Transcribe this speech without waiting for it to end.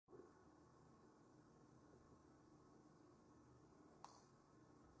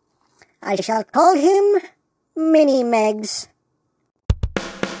I shall call him Mini Megs.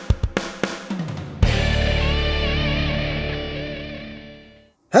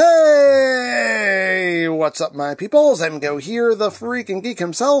 Hey, what's up my peoples? EmGo here, the freaking geek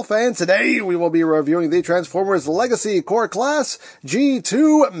himself, and today we will be reviewing the Transformers Legacy Core Class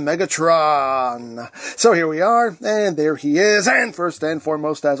G2 Megatron. So here we are, and there he is, and first and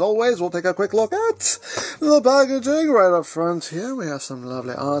foremost, as always, we'll take a quick look at the packaging. Right up front here, we have some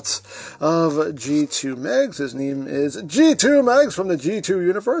lovely art of G2 Megs. His name is G2 Megs from the G2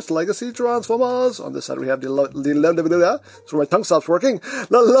 Universe Legacy Transformers. On this side we have so my tongue stops working.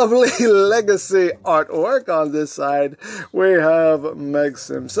 The lovely Legacy artwork. On this side, we have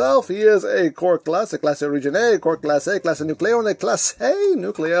Megs himself. He is a Core Class, a Class A Region A, Core Class A, Class A Nucleo, and a Class A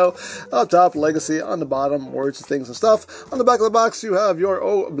Nucleo. Up top, Legacy. On the bottom, words, things, and stuff. On the back of the box, you have your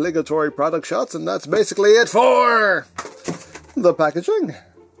obligatory product shots, and that's basically it for the packaging.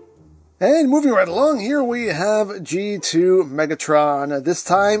 And moving right along, here we have G2 Megatron, this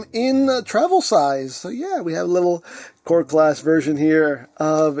time in travel size. So yeah, we have a little Core Class version here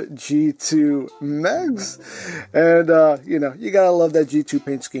of G2 Megs. And, you know, you gotta love that G2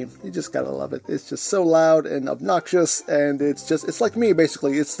 paint scheme. You just gotta love it. It's just so loud and obnoxious, and it's like me,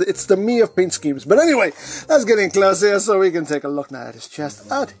 basically. It's the me of paint schemes. But anyway, let's get in close here so we can take a look now at his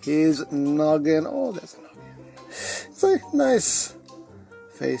chest, at his noggin. Oh, there's a noggin. It's a nice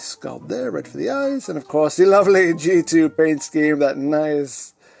face sculpt there, red for the eyes, and of course the lovely G2 paint scheme, that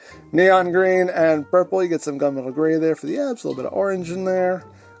nice neon green and purple. You get some gunmetal gray there for the abs, a little bit of orange in there.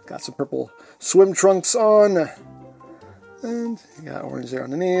 Got some purple swim trunks on, and you got orange there on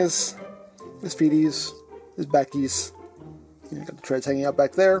the knees, his feeties, his backies. You got the treads hanging out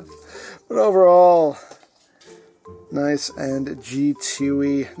back there, but overall, nice and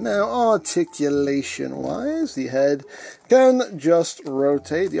G2-y. Now, articulation-wise, the head can just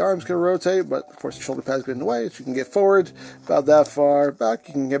rotate. The arms can rotate, but of course the shoulder pads get in the way, so you can get forward about that far, back,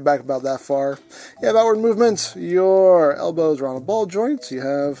 you can get back about that far. You have outward movement. Your elbows are on a ball joint. You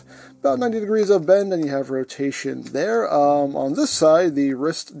have about 90 degrees of bend, and you have rotation there. On this side, the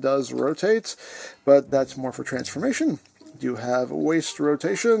wrist does rotate, but that's more for transformation. You have waist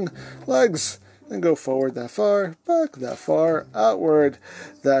rotation, legs, and go forward that far, back that far, outward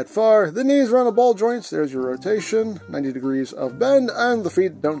that far. The knees are on the ball joints. There's your rotation, 90 degrees of bend, and the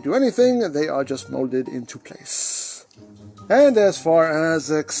feet don't do anything. They are just molded into place. And as far as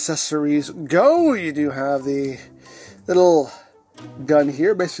accessories go, you do have the little gun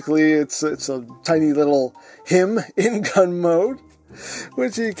here. Basically, it's a tiny little him in gun mode,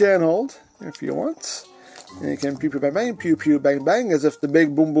 which you can hold if you want. And you can pew pew bang bang, as if the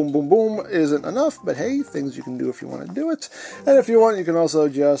big boom boom boom boom isn't enough, but hey, things you can do if you want to do it. And if you want, you can also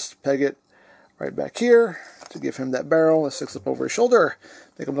just peg it right back here to give him that barrel that sticks up over his shoulder.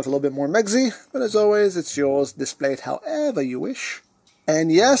 Make him look a little bit more Megsy, but as always, it's yours, displayed however you wish.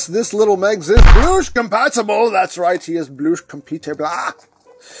 And yes, this little Megs is Blush compatible. That's right, he is Blush compatible.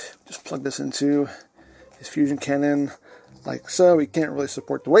 Just plug this into his fusion cannon like so. We can't really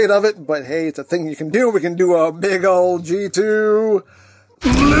support the weight of it, but hey, it's a thing you can do. We can do a big old G2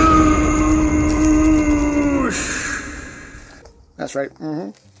 Blush. That's right.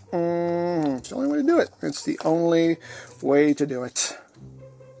 It's the only way to do it. It's the only way to do it.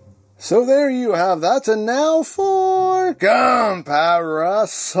 So there you have that, and now for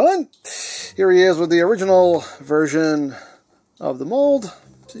comparison. Here he is with the original version of the mold.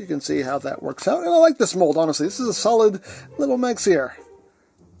 So you can see how that works out. And I like this mold, honestly. This is a solid little Megs here.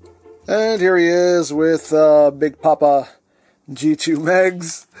 And here he is with Big Papa G2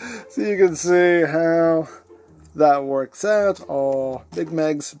 Megs. So you can see how that works out. Oh, big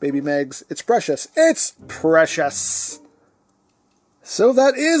Megs, baby Megs. It's precious. It's precious. So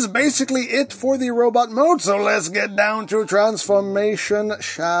that is basically it for the robot mode. So let's get down to transformation,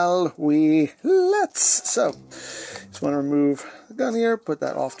 shall we? Let's. So, just want to remove the gun here, put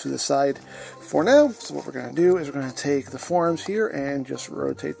that off to the side for now. So what we're going to do is we're going to take the forearms here and just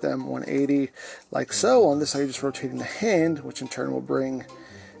rotate them 180 like so. On this side, you're just rotating the hand, which in turn will bring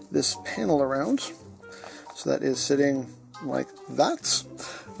this panel around. So that is sitting like that.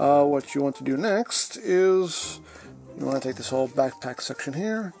 What you want to do next is you want to take this whole backpack section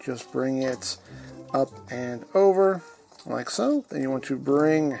here, just bring it up and over like so. Then you want to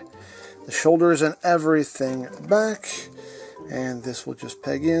bring the shoulders and everything back, and this will just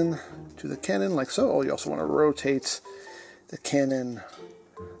peg in to the cannon like so. Oh, you also want to rotate the cannon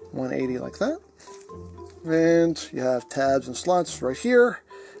 180 like that. And you have tabs and slots right here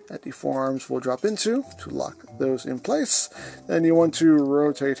that the forearms will drop into to lock those in place. Then you want to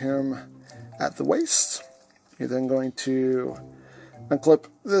rotate him at the waist. You're then going to unclip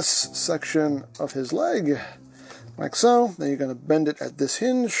this section of his leg, like so. Then you're going to bend it at this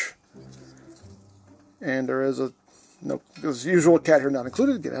hinge. And there is a, no, as usual, cat hair not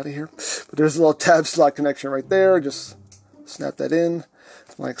included, get out of here. But there's a little tab slot connection right there. Just snap that in,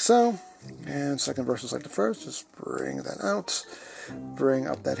 like so. And second versus like the first, just bring that out. Bring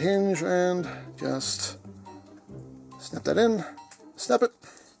up that hinge and just snap that in. Snap it,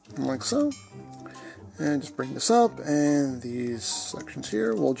 like so. And just bring this up, and these sections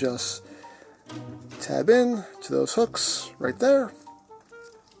here will just tab in to those hooks right there.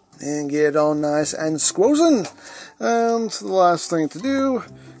 And get it all nice and squozen. And the last thing to do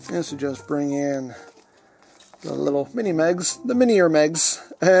is to just bring in the little mini megs, the minier megs,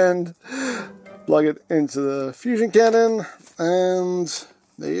 and plug it into the fusion cannon. And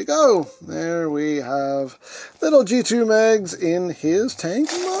there you go. There we have little G2 megs in his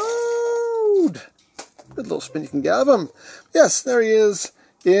tank mode. Good little spin you can get out of him. Yes, there he is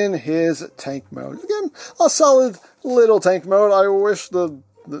in his tank mode. Again, a solid little tank mode. I wish the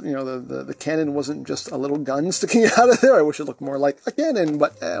cannon wasn't just a little gun sticking out of there. I wish it looked more like a cannon,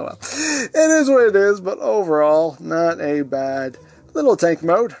 but well, it is what it is. But overall, not a bad little tank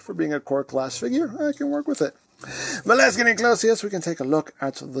mode for being a core class figure. I can work with it. But let's get in close. Yes, we can take a look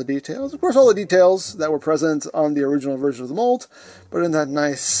at the details. Of course, all the details that were present on the original version of the mold, but in that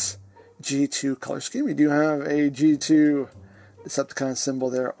nice G2 color scheme. You do have a G2 Decepticon symbol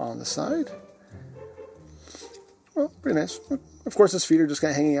there on the side. Well, pretty nice. Of course, his feet are just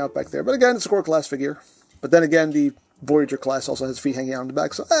kind of hanging out back there. But again, it's a core class figure. But then again, the Voyager class also has feet hanging out in the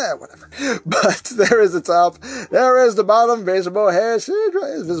back, so whatever. But there is the top. There is the bottom. Visible hair syndrome.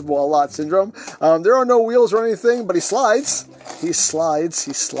 It's visible a lot syndrome. There are no wheels or anything, but he slides. He slides.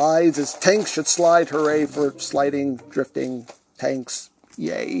 He slides. His tanks should slide. Hooray for sliding, drifting tanks.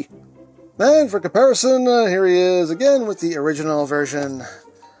 Yay. And for comparison, here he is again with the original version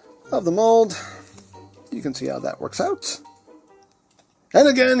of the mold. You can see how that works out. And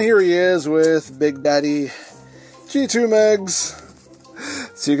again, here he is with Big Daddy G2 Megs.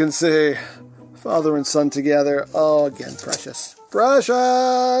 So you can see father and son together. Oh, again, precious.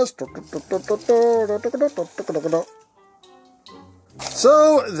 Precious!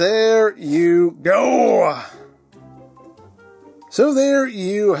 So there you go. So there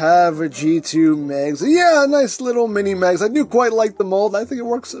you have a G2 Megs. Yeah, nice little mini Megs. I do quite like the mold. I think it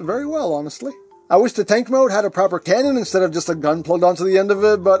works very well, honestly. I wish the tank mode had a proper cannon instead of just a gun plugged onto the end of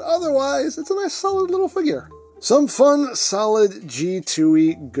it, but otherwise, it's a nice solid little figure. Some fun, solid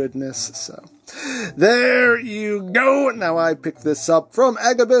G2-y goodness, so. There you go. Now I picked this up from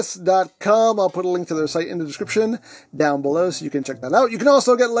agabus.com. I'll put a link to their site in the description down below so you can check that out. You can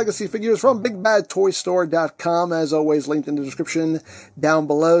also get legacy figures from bigbadtoystore.com, as always linked in the description down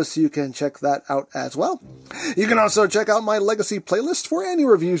below so you can check that out as well. You can also check out my legacy playlist for any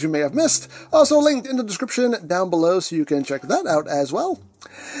reviews you may have missed, also linked in the description down below so you can check that out as well.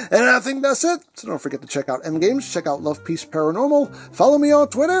 And I think that's it. So don't forget to check out EmGo's, check out Love Peace Paranormal, follow me on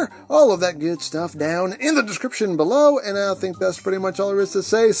Twitter, all of that good stuff down in the description below. And I think that's pretty much all there is to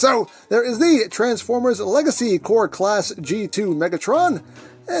say. So there is the Transformers Legacy Core Class G2 Megatron.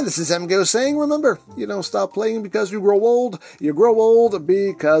 And this is EmGo saying, remember, you don't stop playing because you grow old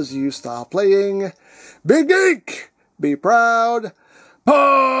because you stop playing. Big Geek, be proud,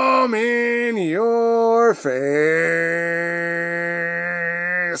 palm in your face.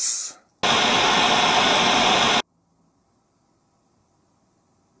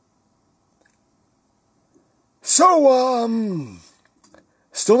 So,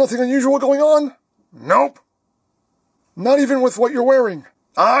 still nothing unusual going on? Nope. Not even with what you're wearing.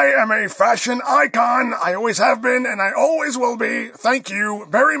 I am a fashion icon. I always have been, and I always will be. Thank you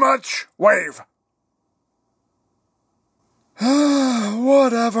very much. Wave.